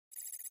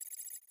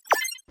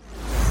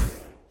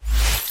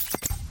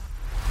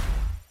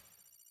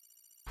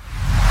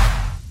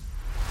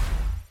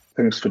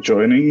Thanks for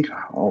joining.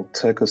 I'll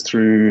take us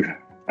through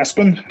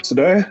Aspen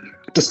today.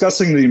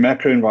 Discussing the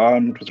macro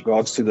environment with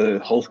regards to the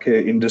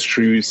healthcare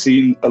industry, we've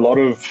seen a lot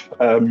of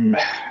COVID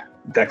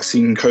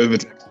vaccine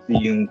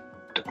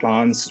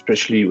declines,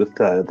 especially with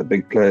the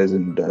big players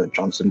in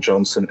Johnson &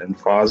 Johnson and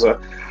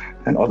Pfizer.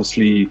 And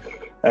obviously,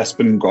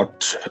 Aspen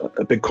got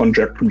a big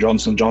contract from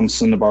Johnson &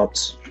 Johnson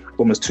about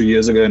almost 2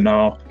 years ago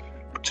now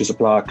to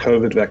supply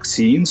COVID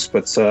vaccines,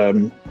 but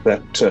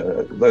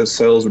those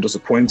sales were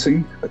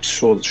disappointing, which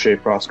saw the share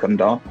price come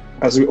down.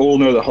 As we all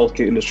know, the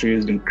healthcare industry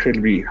is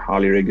incredibly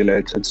highly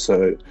regulated,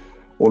 so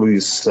all of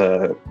these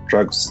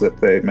drugs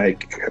that they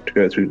make have to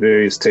go through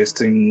various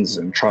testings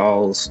and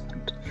trials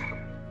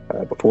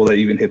before they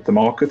even hit the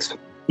market.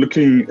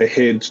 Looking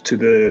ahead to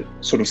the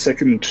sort of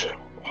second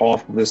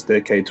half of this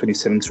decade,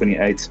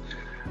 27-28,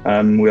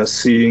 we are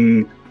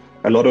seeing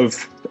a lot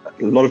of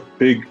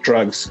big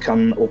drugs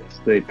come off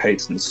their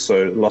patents,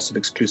 so loss of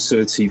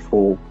exclusivity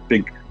for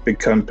big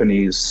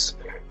companies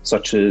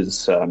such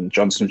as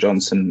Johnson &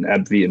 Johnson,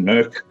 AbbVie and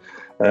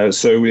Merck.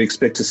 So we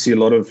expect to see a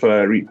lot of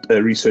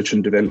research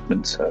and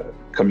development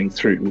coming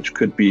through, which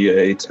could be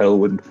a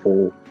tailwind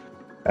for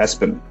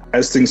Aspen.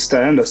 As things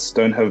stand, I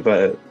don't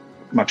have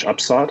much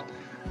upside.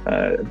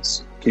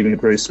 It's keeping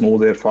it very small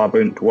there,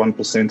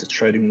 5.1%. It's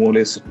trading more or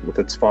less with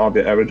its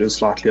 5-year averages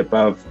slightly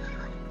above.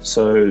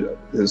 So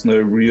there's no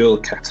real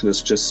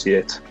catalyst just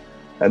yet.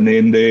 And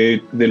then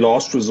the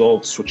last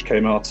results, which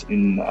came out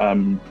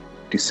in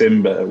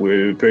December,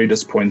 were very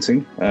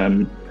disappointing.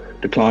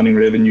 Declining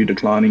revenue,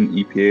 declining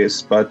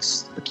EPS, but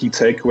the key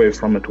takeaway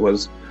from it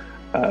was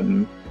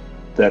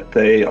that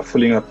they are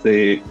filling up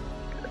they've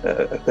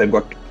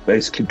got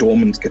basically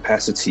dormant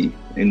capacity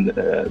in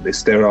their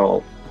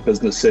sterile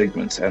business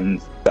segment,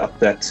 and up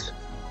that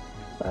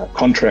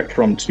contract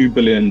from 2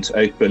 billion to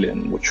 8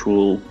 billion, which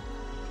will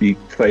be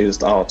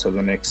phased out over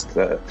the next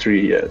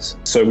 3 years.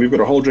 So we've got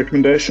a hold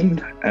recommendation,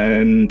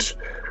 and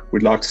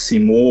we'd like to see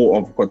more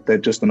of what they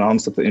just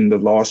announced at the end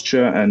of last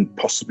year, and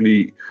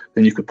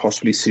then you could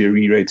possibly see a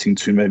re-rating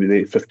to maybe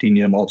the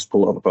 15-year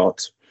multiple of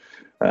about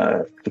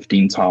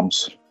 15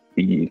 times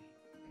PE.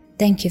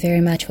 Thank you very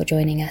much for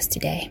joining us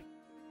today.